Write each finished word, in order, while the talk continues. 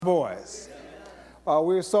Boys.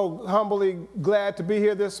 We're so humbly glad to be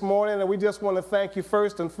here this morning, and we just want to thank you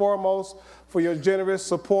first and foremost for your generous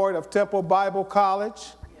support of Temple Bible College.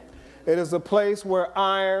 It is a place where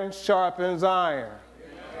iron sharpens iron.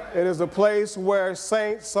 It is a place where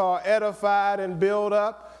saints are edified and built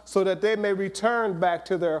up so that they may return back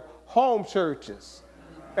to their home churches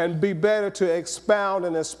and be better to expound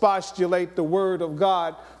and expostulate the word of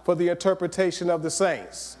God for the interpretation of the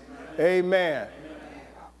saints. Amen.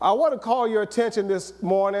 I want to call your attention this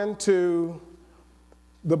morning to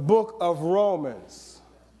the book of Romans.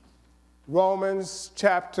 Romans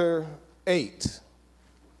chapter 8.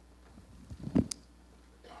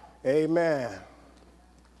 Amen.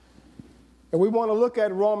 And we want to look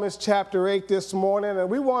at Romans chapter 8 this morning, and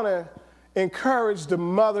we want to encourage the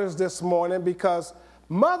mothers this morning because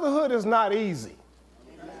motherhood is not easy.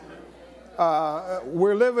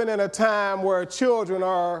 We're living in a time where children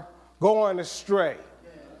are going astray.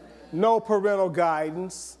 No parental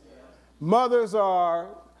guidance. Mothers are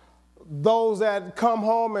those that come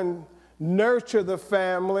home and nurture the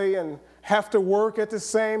family and have to work at the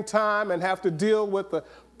same time and have to deal with the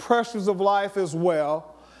pressures of life as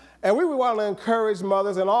well. And we want to encourage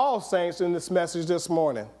mothers and all saints in this message this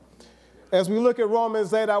morning. As we look at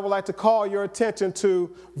Romans 8, I would like to call your attention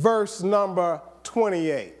to verse number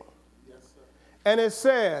 28. Yes, sir. And it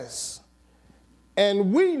says,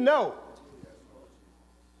 "And we know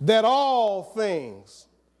that all things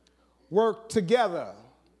work together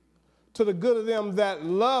to the good of them that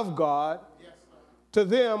love God, to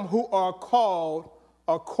them who are called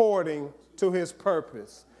according to his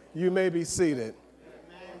purpose." You may be seated.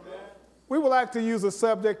 Amen. We would like to use a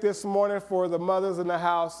subject this morning for the mothers in the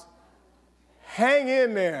house. Hang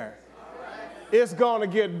in there. It's going to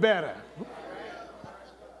get better.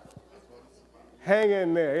 Hang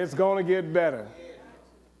in there. It's going to get better.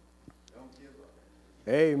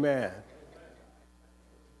 Amen.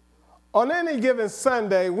 On any given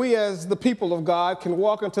Sunday, we as the people of God can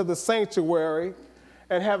walk into the sanctuary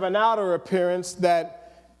and have an outer appearance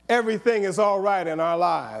that everything is all right in our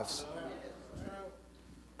lives.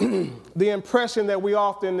 The impression that we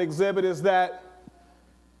often exhibit is that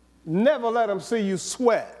never let them see you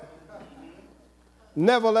sweat.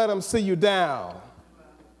 Never let them see you down.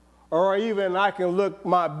 Or even I can look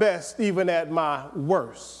my best even at my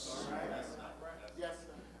worst.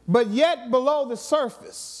 But yet below the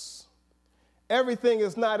surface, everything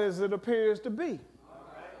is not as it appears to be.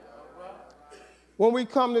 When we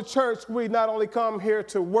come to church, we not only come here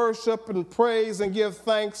to worship and praise and give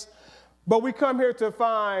thanks, but we come here to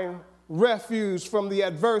find refuge from the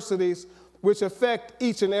adversities which affect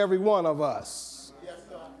each and every one of us.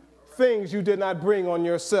 Things you did not bring on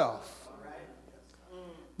yourself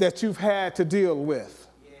that you've had to deal with.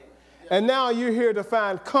 And now you're here to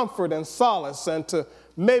find comfort and solace and to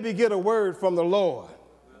maybe get a word from the Lord.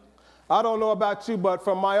 I don't know about you, but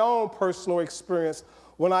from my own personal experience,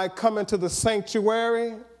 when I come into the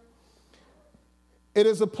sanctuary, it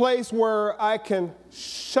is a place where I can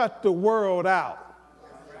shut the world out.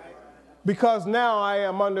 Because now I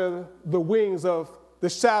am under the wings of the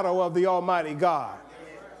shadow of the Almighty God,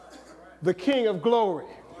 the King of glory.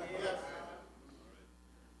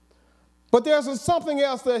 But there's something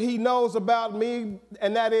else that he knows about me,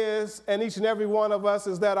 and that is, and each and every one of us,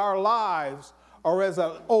 is that our lives are as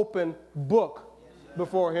an open book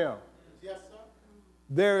before him. Yes, sir.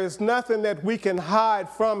 There is nothing that we can hide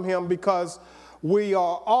from him because we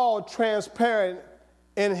are all transparent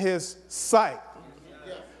in his sight.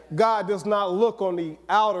 Yes. God does not look on the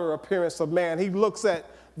outer appearance of man. He looks at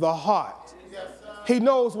the heart. Yes, he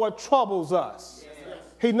knows what troubles us. Yes.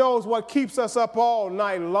 He knows what keeps us up all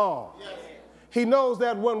night long. Yes. He knows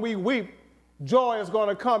that when we weep, joy is going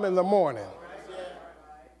to come in the morning.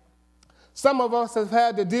 Some of us have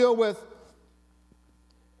had to deal with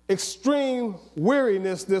extreme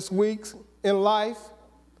weariness this week in life.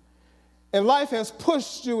 And life has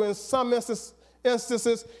pushed you in some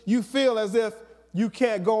instances, you feel as if you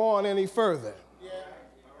can't go on any further.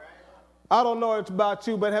 I don't know about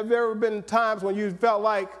you, but have there ever been times when you felt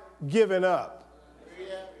like giving up?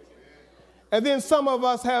 And then some of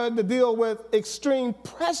us have to deal with extreme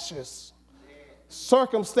pressures.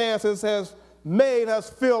 Circumstances has made us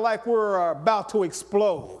feel like we're about to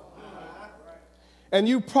explode. And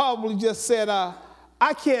you probably just said,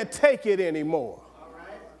 I can't take it anymore.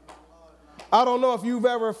 I don't know if you've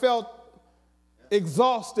ever felt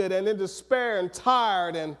exhausted and in despair and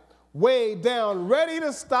tired and weighed down, ready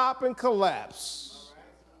to stop and collapse.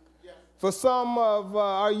 For some of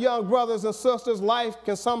our young brothers and sisters, life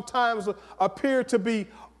can sometimes appear to be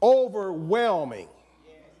overwhelming.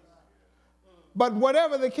 But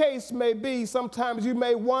whatever the case may be, sometimes you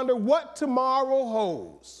may wonder what tomorrow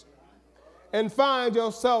holds and find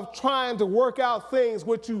yourself trying to work out things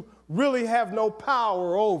which you really have no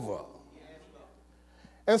power over.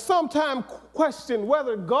 And sometimes question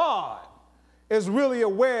whether God is really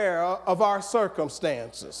aware of our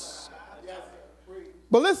circumstances.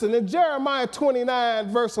 But listen, in Jeremiah 29,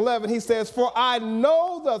 verse 11, he says, "For I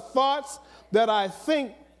know the thoughts that I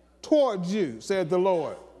think towards you, said the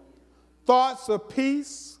Lord. Thoughts of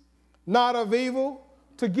peace, not of evil,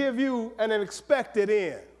 to give you an expected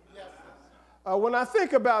end." When I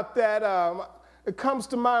think about that, it comes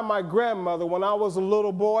to mind my grandmother. When I was a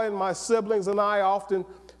little boy, and my siblings and I often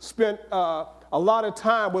spent a lot of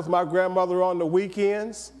time with my grandmother on the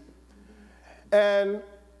weekends. And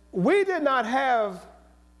we did not have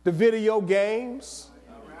the video games.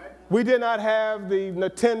 We did not have the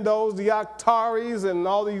Nintendos, the Ataris, and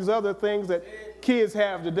all these other things that kids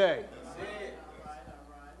have today.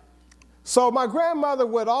 So my grandmother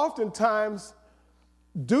would oftentimes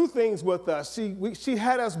do things with us. She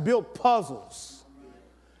had us build puzzles.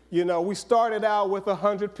 You know, we started out with a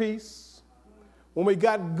 100-piece. When we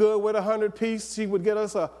got good with a 100-piece, she would get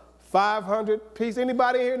us a 500-piece.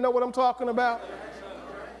 Anybody here know what I'm talking about?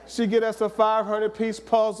 She'd get us a 500-piece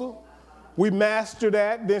puzzle. We mastered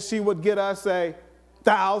that. Then she would get us a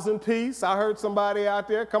 1,000-piece. I heard somebody out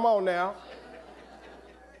there. Come on now.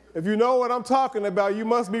 If you know what I'm talking about, you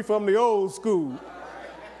must be from the old school.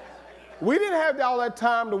 We didn't have all that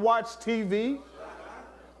time to watch TV.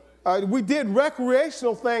 We did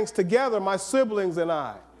recreational things together, my siblings and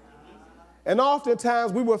I. And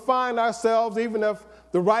oftentimes we would find ourselves, even if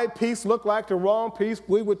the right piece looked like the wrong piece,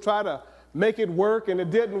 we would try to make it work, and it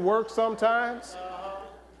didn't work sometimes.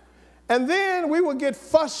 And then we would get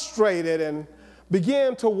frustrated and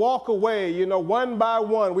begin to walk away. You know, one by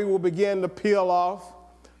one, we would begin to peel off,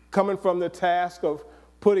 coming from the task of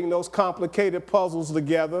putting those complicated puzzles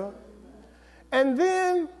together. And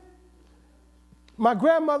then my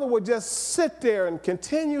grandmother would just sit there and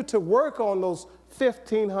continue to work on those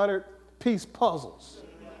 1,500-piece puzzles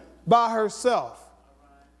by herself.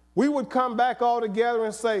 We would come back all together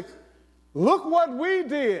and say, "Look what we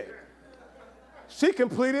did." She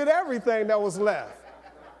completed everything that was left.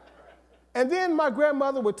 And then my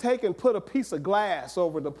grandmother would take and put a piece of glass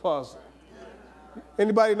over the puzzle.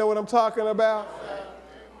 Anybody know what I'm talking about?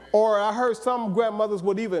 Or I heard some grandmothers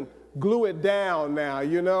would even glue it down now,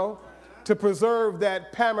 you know, to preserve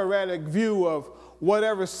that panoramic view of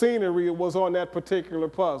whatever scenery was on that particular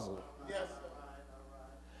puzzle.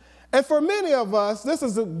 And for many of us, this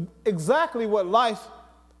is exactly what life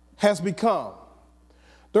has become.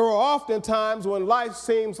 There are often times when life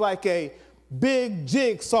seems like a big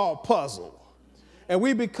jigsaw puzzle, and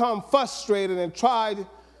we become frustrated and try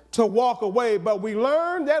to walk away, but we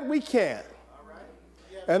learn that we can't.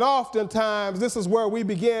 And oftentimes, this is where we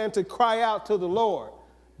begin to cry out to the Lord.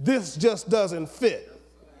 This just doesn't fit.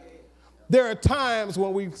 There are times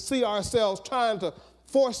when we see ourselves trying to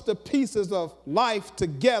force the pieces of life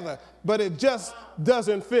together, but it just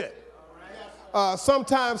doesn't fit.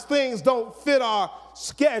 Sometimes things don't fit our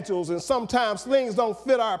schedules, and sometimes things don't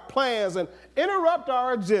fit our plans and interrupt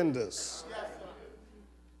our agendas.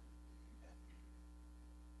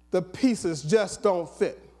 The pieces just don't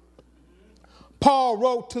fit. Paul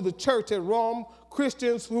wrote to the church at Rome,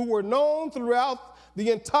 Christians who were known throughout the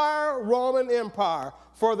entire Roman Empire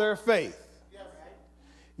for their faith.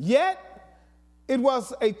 Yet, it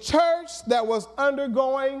was a church that was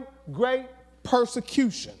undergoing great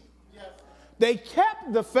persecution. They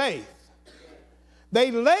kept the faith.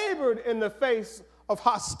 They labored in the face of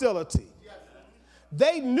hostility.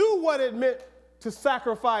 They knew what it meant to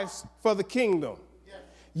sacrifice for the kingdom.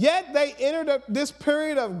 Yet they entered this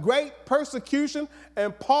period of great persecution,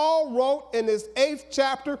 and Paul wrote in his 8th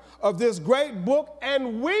chapter of this great book,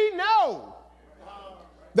 "And we know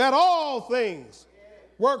that all things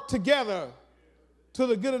work together to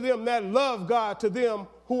the good of them that love God, to them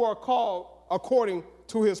who are called according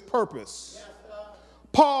to his purpose."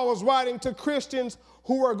 Paul was writing to Christians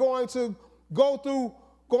who were going to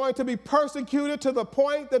be persecuted to the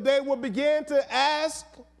point that they would begin to ask,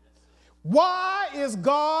 why is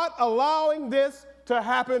God allowing this to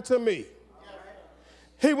happen to me?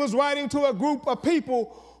 He was writing to a group of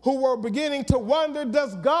people who were beginning to wonder,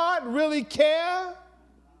 does God really care?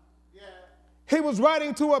 He was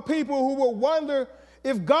writing to a people who would wonder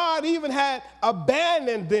if God even had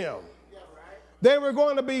abandoned them. They were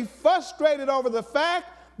going to be frustrated over the fact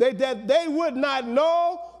that they would not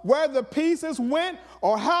know where the pieces went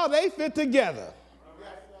or how they fit together.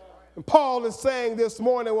 And Paul is saying this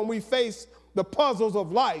morning, when we face the puzzles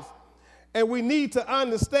of life, and we need to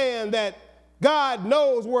understand that God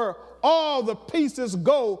knows where all the pieces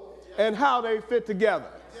go and how they fit together.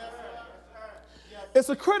 It's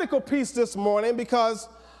a critical piece this morning because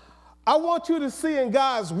I want you to see in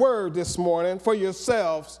God's word this morning for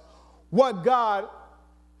yourselves what God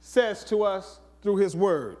says to us through his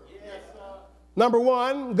word. Number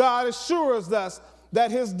one, God assures us that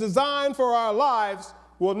his design for our lives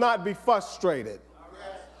will not be frustrated.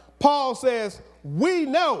 Paul says, we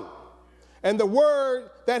know, and the word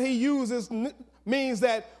that he uses means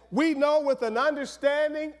that we know with an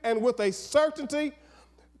understanding and with a certainty,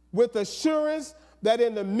 with assurance that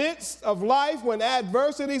in the midst of life, when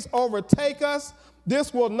adversities overtake us,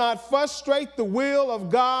 this will not frustrate the will of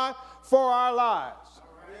God for our lives.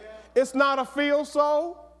 It's not a feel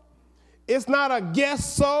so. It's not a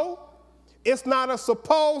guess so. It's not a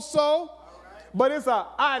suppose so. But it's a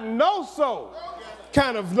I know so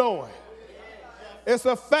kind of knowing. It's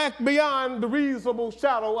a fact beyond the reasonable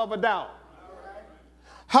shadow of a doubt.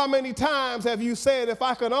 How many times have you said, if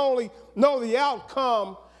I could only know the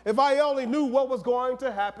outcome, if I only knew what was going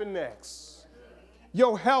to happen next?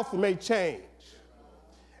 Your health may change.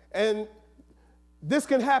 And this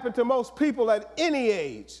can happen to most people at any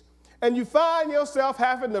age. And you find yourself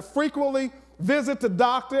having to frequently visit the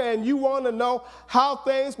doctor and you want to know how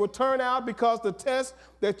things will turn out because the test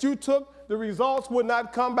that you took, the results would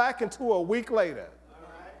not come back until a week later.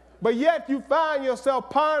 But yet you find yourself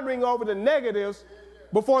pondering over the negatives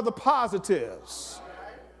before the positives.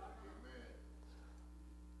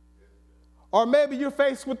 Or maybe you're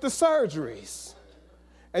faced with the surgeries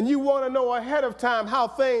and you want to know ahead of time how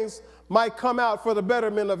things might come out for the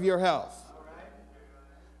betterment of your health.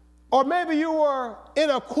 Or maybe you are in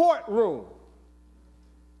a courtroom.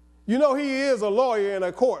 You know he is a lawyer in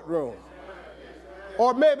a courtroom.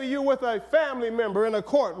 Or maybe you're with a family member in a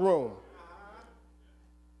courtroom.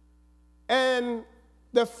 And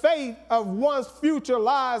the fate of one's future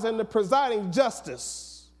lies in the presiding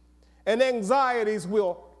justice. And anxieties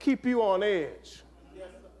will keep you on edge.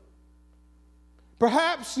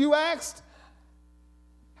 Perhaps you asked,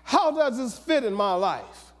 how does this fit in my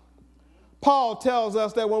life? Paul tells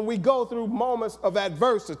us that when we go through moments of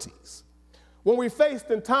adversities, when we're faced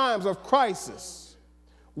in times of crisis,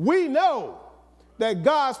 we know that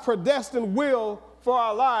God's predestined will for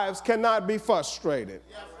our lives cannot be frustrated.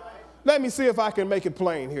 Yes, right. Let me see if I can make it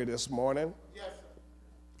plain here this morning. Yes.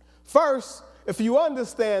 First, if you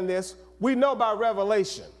understand this, we know by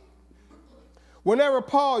revelation. Whenever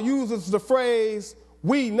Paul uses the phrase,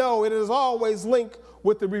 we know, it is always linked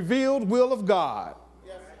with the revealed will of God.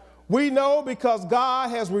 We know because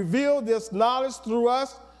God has revealed this knowledge through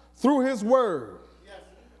us, through his word. Yes.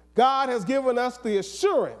 God has given us the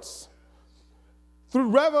assurance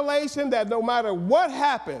through revelation that no matter what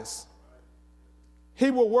happens,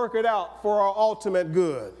 he will work it out for our ultimate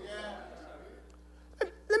good. Yeah.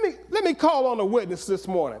 Let me call on a witness this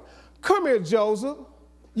morning. Come here, Joseph.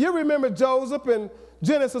 You remember Joseph in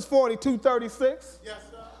Genesis 42:36? Yes,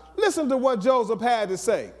 sir. Listen to what Joseph had to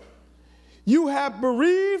say. You have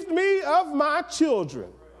bereaved me of my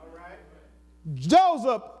children. Right.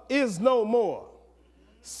 Joseph is no more.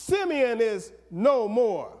 Simeon is no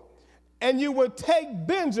more. And you would take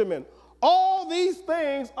Benjamin. All these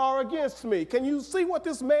things are against me. Can you see what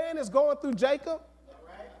this man is going through, Jacob?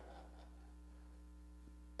 Right.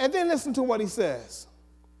 And then listen to what he says.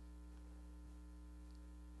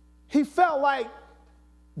 He felt like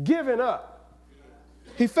giving up.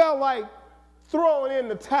 He felt like throwing in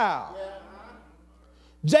the towel. Yeah.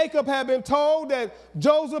 Jacob had been told that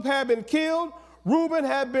Joseph had been killed. Reuben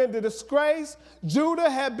had been disgraced.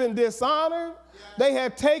 Judah had been dishonored. They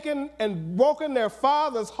had taken and broken their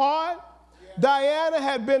father's heart. Diana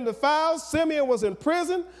had been defiled. Simeon was in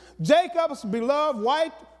prison. Jacob's beloved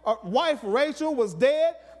wife Rachel was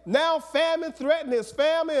dead. Now famine threatened his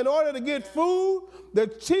family. In order to get food, the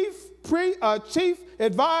chief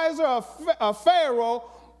advisor of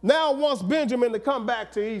Pharaoh now wants Benjamin to come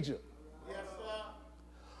back to Egypt.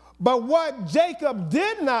 But what Jacob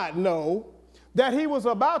did not know, that he was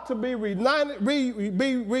about to be reunited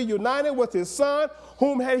with his son,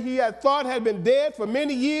 whom he had thought had been dead for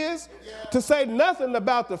many years, to say nothing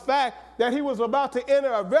about the fact that he was about to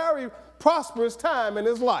enter a very prosperous time in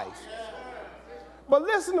his life. But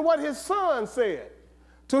listen to what his son said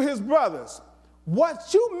to his brothers.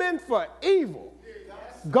 What you meant for evil,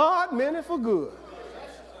 God meant it for good.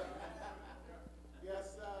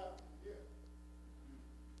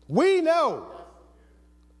 We know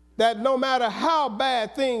that no matter how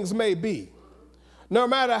bad things may be, no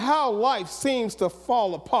matter how life seems to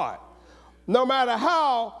fall apart, no matter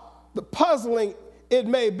how puzzling it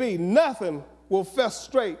may be, nothing will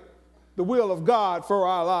frustrate the will of God for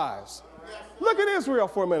our lives. Look at Israel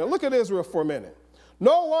for a minute. Look at Israel for a minute.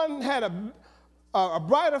 No one had a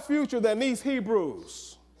brighter future than these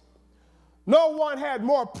Hebrews. No one had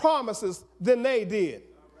more promises than they did.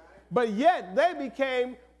 But yet they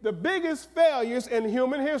became the biggest failures in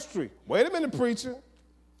human history. Wait a minute, preacher.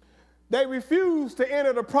 They refused to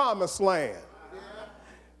enter the promised land.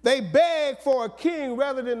 They begged for a king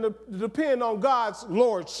rather than to depend on God's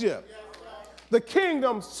lordship. The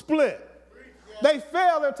kingdom split. They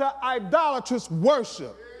fell into idolatrous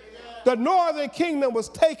worship. The northern kingdom was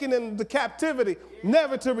taken into captivity,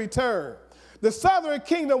 never to return. The southern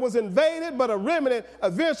kingdom was invaded, but a remnant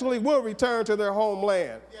eventually will return to their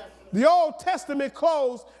homeland. The Old Testament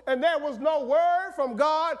closed, and there was no word from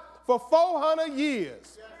God for 400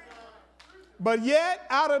 years. But yet,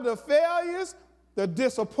 out of the failures, the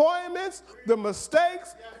disappointments, the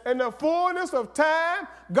mistakes, and the fullness of time,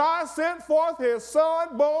 God sent forth his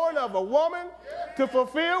son, born of a woman, to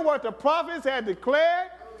fulfill what the prophets had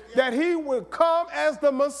declared, that he would come as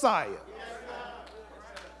the Messiah.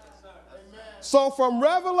 So from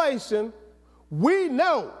Revelation, we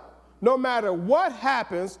know no matter what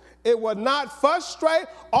happens, it will not frustrate,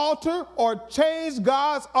 alter, or change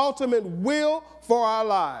God's ultimate will for our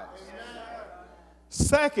lives.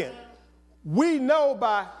 Second, we know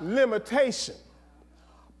by limitation.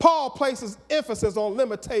 Paul places emphasis on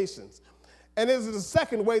limitations. And this is the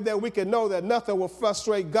second way that we can know that nothing will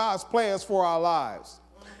frustrate God's plans for our lives.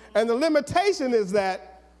 And the limitation is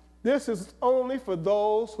that this is only for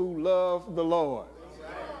those who love the Lord.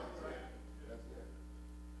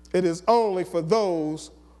 It is only for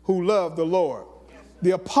those who love the Lord.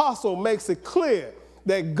 The apostle makes it clear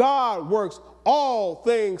that God works all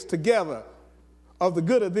things together of the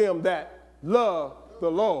good of them that love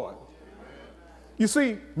the Lord. You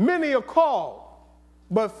see, many are called,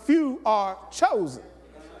 but few are chosen.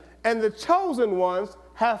 And the chosen ones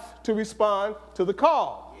have to respond to the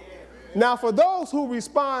call. Now, for those who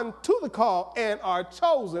respond to the call and are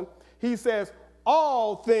chosen, he says,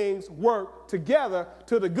 all things work together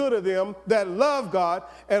to the good of them that love God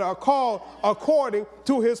and are called according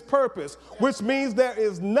to his purpose, which means there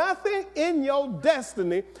is nothing in your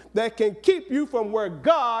destiny that can keep you from where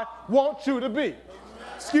God wants you to be.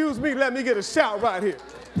 Excuse me, let me get a shout right here.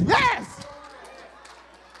 Yes!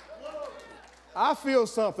 I feel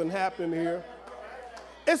something happening here.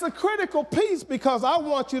 It's a critical piece because I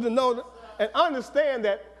want you to know and understand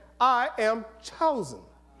that I am chosen.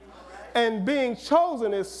 And being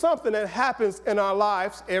chosen is something that happens in our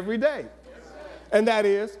lives every day. And that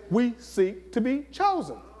is, we seek to be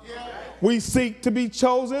chosen. We seek to be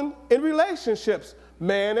chosen in relationships,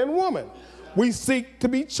 man and woman. We seek to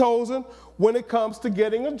be chosen when it comes to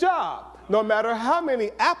getting a job. No matter how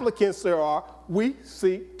many applicants there are, we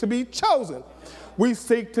seek to be chosen. We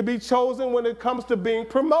seek to be chosen when it comes to being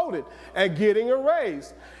promoted and getting a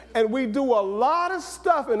raise. And we do a lot of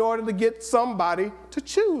stuff in order to get somebody to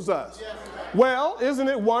choose us. Well, isn't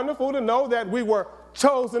it wonderful to know that we were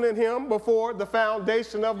chosen in him before the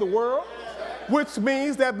foundation of the world? Which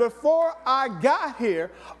means that before I got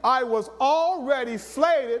here, I was already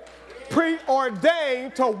slated,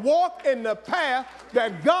 preordained to walk in the path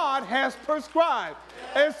that God has prescribed.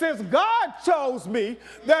 And since God chose me,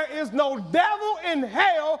 there is no devil in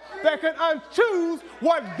hell that can unchoose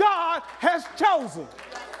what God has chosen.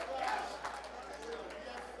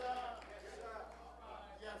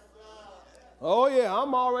 Oh, yeah,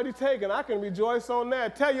 I'm already taken. I can rejoice on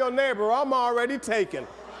that. Tell your neighbor, I'm already taken.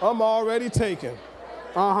 I'm already taken.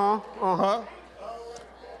 I'm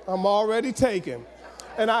already taken.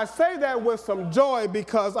 And I say that with some joy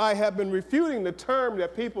because I have been refuting the term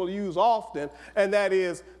that people use often, and that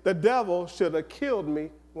is, the devil should have killed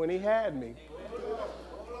me when he had me.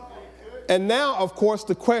 And now, of course,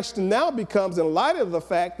 the question now becomes, in light of the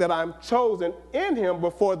fact that I'm chosen in him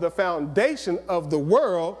before the foundation of the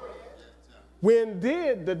world, when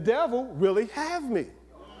did the devil really have me?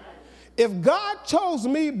 If God chose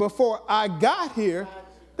me before I got here,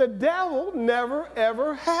 the devil never,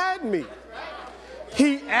 ever had me.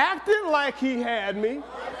 He acted like he had me.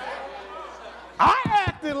 I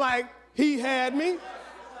acted like he had me.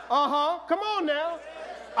 Come on now.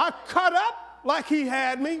 I cut up like he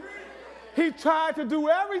had me. He tried to do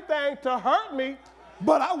everything to hurt me,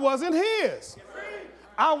 but I wasn't his.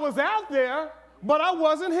 I was out there, but I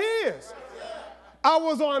wasn't his. I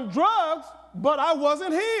was on drugs, but I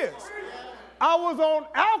wasn't his. I was on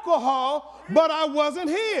alcohol, but I wasn't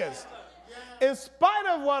his. In spite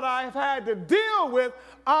of what I've had to deal with,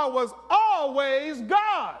 I was always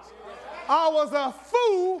God's. I was a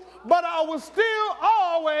fool, but I was still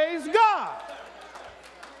always God.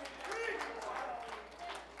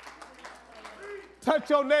 Touch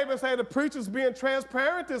your neighbor and say, the preacher's being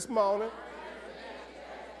transparent this morning.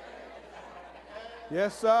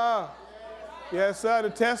 Yes, sir. Yes, sir.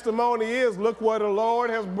 The testimony is, look where the Lord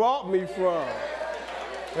has brought me from.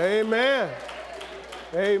 Amen.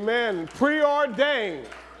 Amen. Preordained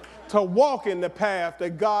to walk in the path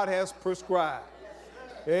that God has prescribed.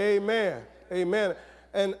 Amen. Amen.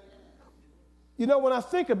 And, you know, when I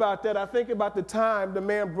think about that, I think about the time the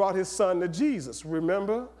man brought his son to Jesus.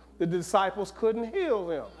 Remember? The disciples couldn't heal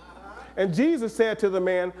him. And Jesus said to the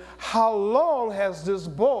man, how long has this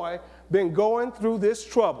boy been going through this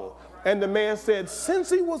trouble? And the man said,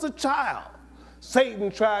 since he was a child.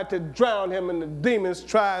 Satan tried to drown him and the demons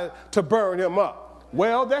tried to burn him up.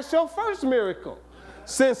 Well, that's your first miracle.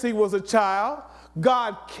 Since he was a child,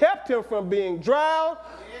 God kept him from being drowned,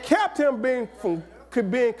 kept him from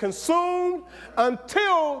being consumed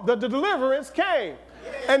until the deliverance came.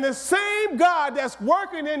 And the same God that's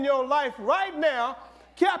working in your life right now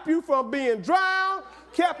kept you from being drowned,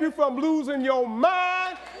 kept you from losing your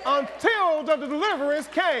mind until the deliverance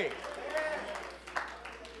came.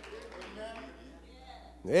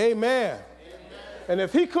 Amen. And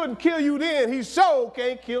if he couldn't kill you then, he sure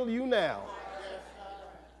can't kill you now.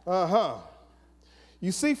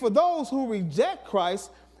 You see, for those who reject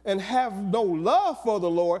Christ and have no love for the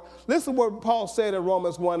Lord, listen to what Paul said in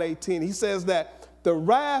Romans 1:18. He says that the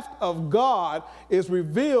wrath of God is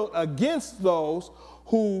revealed against those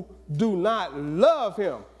who do not love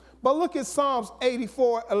him. But look at Psalms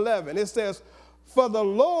 84:11. It says, for the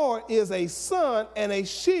Lord is a sun and a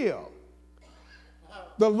shield.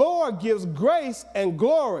 The Lord gives grace and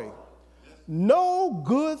glory. No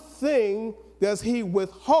good thing does he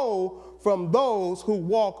withhold from those who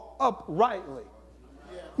walk uprightly.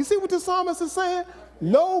 You see what the psalmist is saying?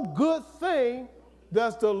 No good thing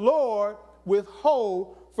does the Lord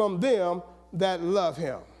withhold from them that love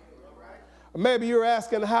him. Maybe you're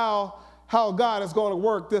asking how God is going to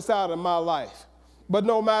work this out in my life. But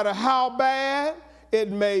no matter how bad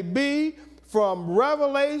it may be, from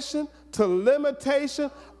revelation to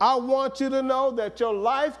limitation, I want you to know that your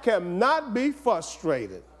life cannot be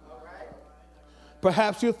frustrated.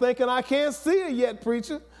 Perhaps you're thinking, I can't see it yet,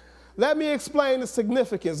 preacher. Let me explain the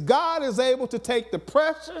significance. God is able to take the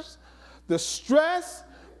pressures, the stress,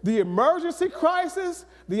 the emergency crisis,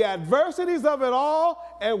 the adversities of it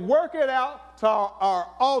all, and work it out to our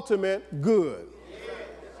ultimate good.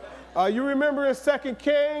 You remember in 2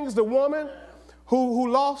 Kings, the woman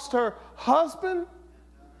who lost her husband?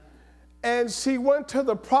 And she went to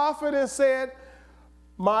the prophet and said,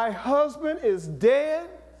 my husband is dead.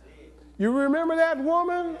 You remember that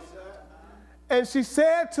woman? And she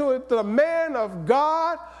said to the man of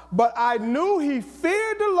God, but I knew he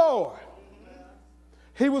feared the Lord.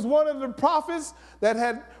 He was one of the prophets that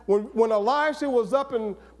had, when Elisha was up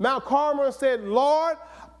in Mount Carmel and said, Lord,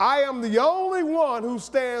 I am the only one who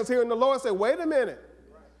stands here. And the Lord said, wait a minute.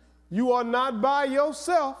 You are not by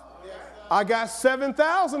yourself. I got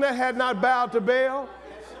 7,000 that had not bowed to Baal.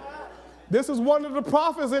 This is one of the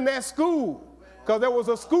prophets in that school, because there was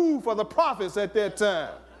a school for the prophets at that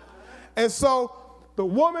time. And so the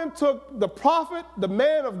woman took the prophet, the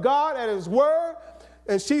man of God, at his word,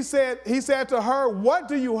 and he said to her, what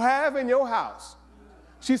do you have in your house?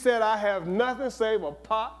 She said, I have nothing save a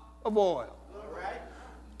pot of oil.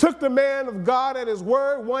 Took the man of God at his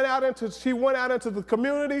word, she went out into the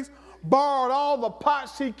communities, borrowed all the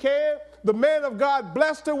pots she can. The man of God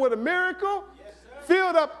blessed her with a miracle,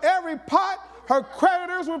 filled up every pot. Her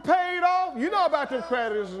creditors were paid off. You know about them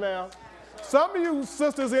creditors now. Some of you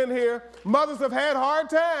sisters in here, mothers have had hard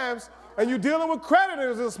times, and you're dealing with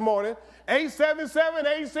creditors this morning.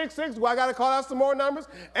 877-866, well, I got to call out some more numbers.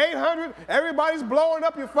 800, everybody's blowing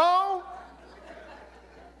up your phone.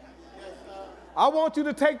 I want you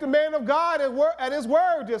to take the man of God at his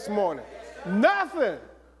word this morning. Nothing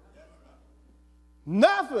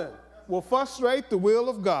will frustrate the will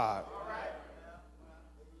of God.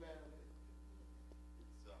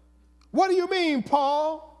 What do you mean,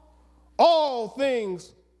 Paul? All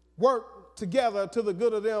things work together to the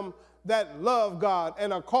good of them that love God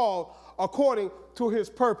and are called according to his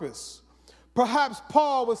purpose. Perhaps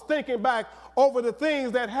Paul was thinking back over the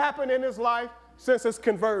things that happened in his life since his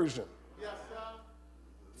conversion.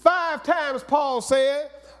 5 times Paul said,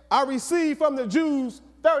 I received from the Jews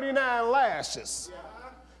 39 lashes.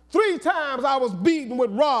 3 times I was beaten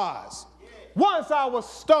with rods. Once I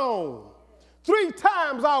was stoned. 3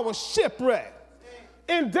 times I was shipwrecked.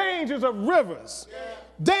 In dangers of rivers.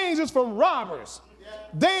 Dangers from robbers.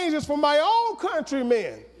 Dangers from my own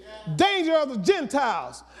countrymen. Danger of the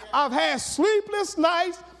Gentiles. I've had sleepless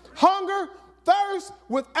nights, hunger, thirst,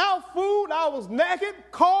 without food. I was naked,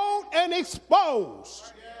 cold, and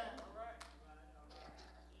exposed.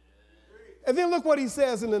 And then look what he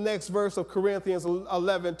says in the next verse of Corinthians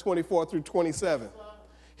 11, 24 through 27.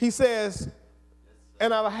 He says,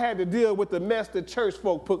 and I had to deal with the mess that church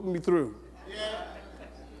folk put me through.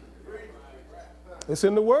 It's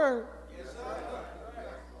in the Word.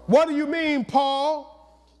 What do you mean,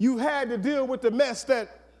 Paul? You had to deal with the mess that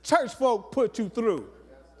church folk put you through.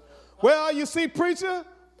 Well, you see, preacher,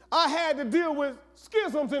 I had to deal with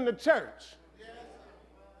schisms in the church.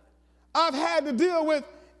 I've had to deal with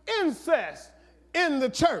incest in the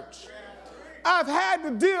church. I've had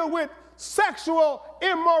to deal with sexual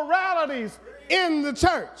immoralities in the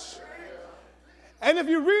church. And if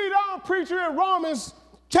you read on, preacher, in Romans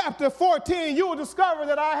chapter 14, you will discover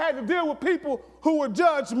that I had to deal with people who were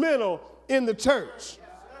judgmental in the church.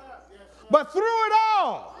 But through it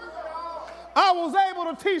all, I was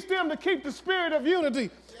able to teach them to keep the spirit of unity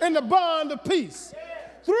and the bond of peace.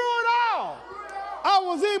 Through it all, I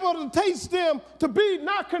was able to teach them to be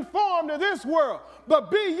not conformed to this world,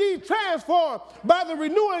 but be ye transformed by the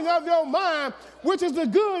renewing of your mind, which is the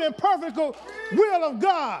good and perfect will of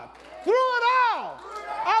God. Through it all,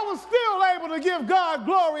 I was still able to give God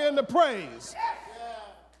glory and the praise.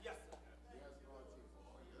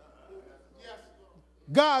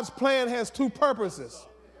 God's plan has two purposes,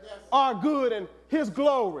 our good and his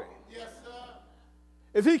glory.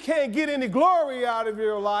 If he can't get any glory out of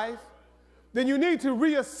your life, then you need to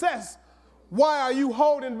reassess, why are you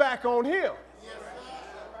holding back on him?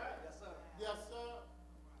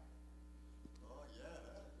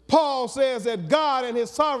 Paul says that God in his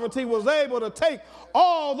sovereignty was able to take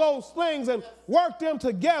all those things and work them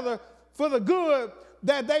together for the good,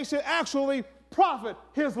 that they should actually profit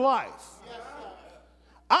his life.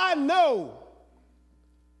 I know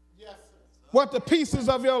what the pieces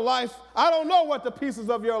of your life, I don't know what the pieces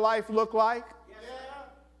of your life look like.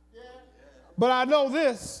 But I know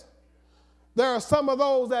this, there are some of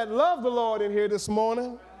those that love the Lord in here this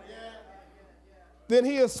morning. Then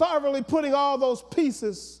he is sovereignly putting all those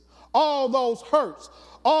pieces, all those hurts,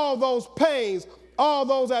 all those pains, all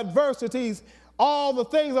those adversities, all the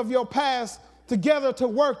things of your past together to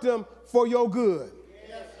work them for your good.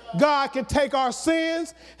 God can take our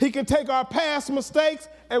sins, he can take our past mistakes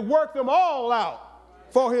and work them all out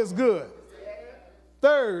for his good.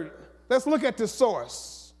 Third, let's look at the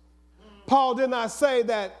source. Paul did not say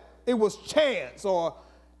that it was chance or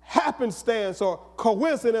happenstance or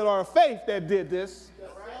coincidence or faith that did this.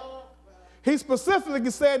 He specifically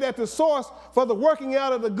said that the source for the working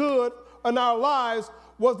out of the good in our lives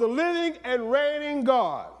was the living and reigning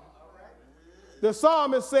God. The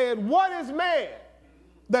psalmist said, "What is man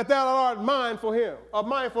that thou art mindful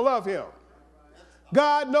of him?"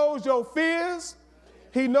 God knows your fears.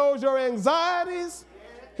 He knows your anxieties.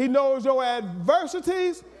 He knows your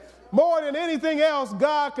adversities. More than anything else,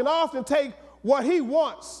 God can often take what he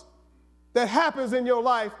wants that happens in your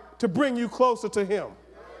life to bring you closer to him.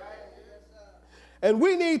 And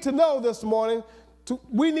we need to know this morning,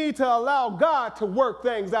 we need to allow God to work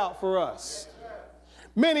things out for us.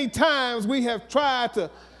 Many times we have tried to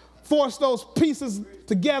force those pieces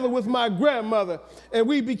together with my grandmother, and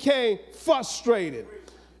we became frustrated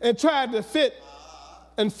and tried to fit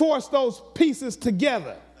and force those pieces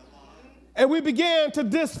together. And we began to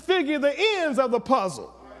disfigure the ends of the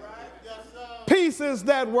puzzle. Pieces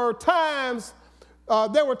that were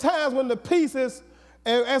there were times when the pieces,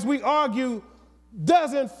 as we argue,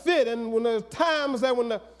 doesn't fit. And when there's times that when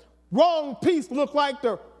the wrong piece looked like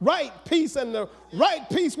the right piece and the right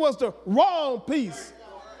piece was the wrong piece.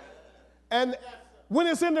 And when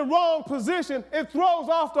it's in the wrong position, it throws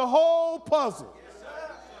off the whole puzzle.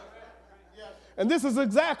 And this is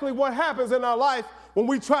exactly what happens in our life when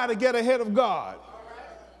we try to get ahead of God.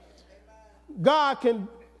 God can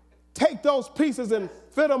take those pieces and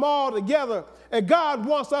fit them all together, and God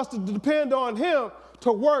wants us to depend on him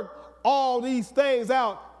to work all these things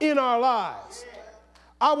out in our lives.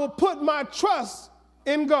 I will put my trust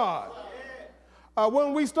in God.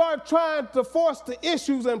 When we start trying to force the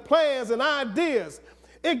issues and plans and ideas,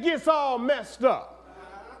 it gets all messed up.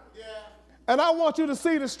 And I want you to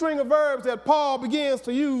see the string of verbs that Paul begins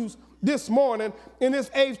to use this morning in this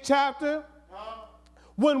 8th chapter.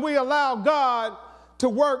 When we allow God to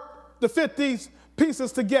work to fit these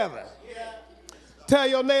pieces together. Tell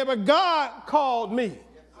your neighbor, God called me.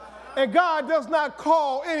 And God does not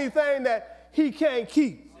call anything that he can't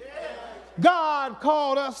keep. God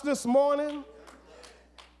called us this morning.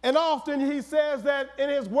 And often he says that in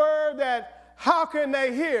his word that how can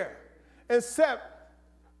they hear except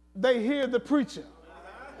they hear the preacher?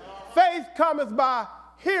 Faith cometh by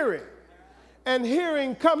hearing, and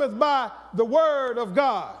hearing cometh by the word of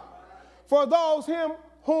God. For those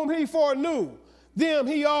whom he foreknew, them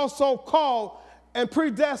he also called and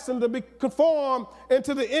predestined to be conformed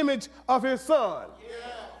into the image of his Son.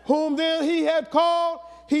 Whom then he had called,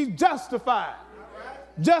 he justified.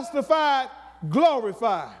 Justified,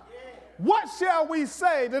 glorified. What shall we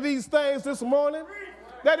say to these things this morning?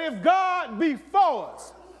 That if God be for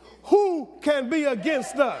us, who can be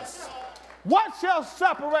against us? What shall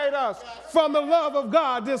separate us from the love of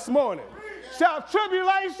God this morning? Shall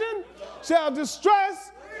tribulation, shall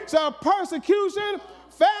distress, shall persecution,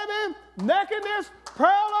 famine, nakedness,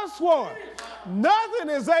 peril, or sword? Nothing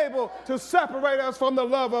is able to separate us from the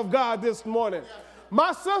love of God this morning.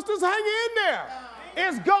 My sisters, hang in there.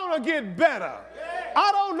 It's going to get better.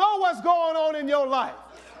 I don't know what's going on in your life.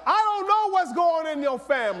 I don't know what's going on in your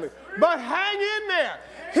family, but hang in there.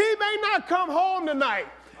 He may not come home tonight.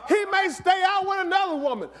 He may stay out with another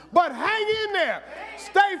woman, but hang in there.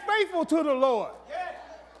 Stay faithful to the Lord,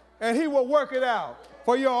 and he will work it out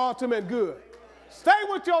for your ultimate good. Stay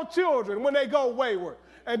with your children when they go wayward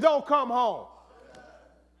and don't come home.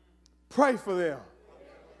 Pray for them.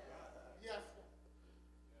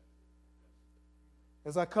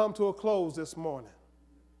 As I come to a close this morning,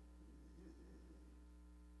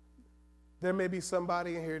 there may be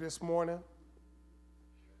somebody in here this morning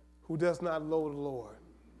who does not know the Lord.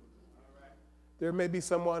 There may be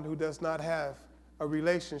someone who does not have a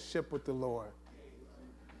relationship with the Lord.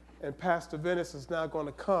 And Pastor Venice is now going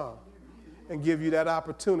to come and give you that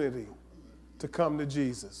opportunity to come to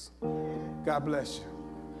Jesus. God bless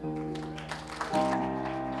you.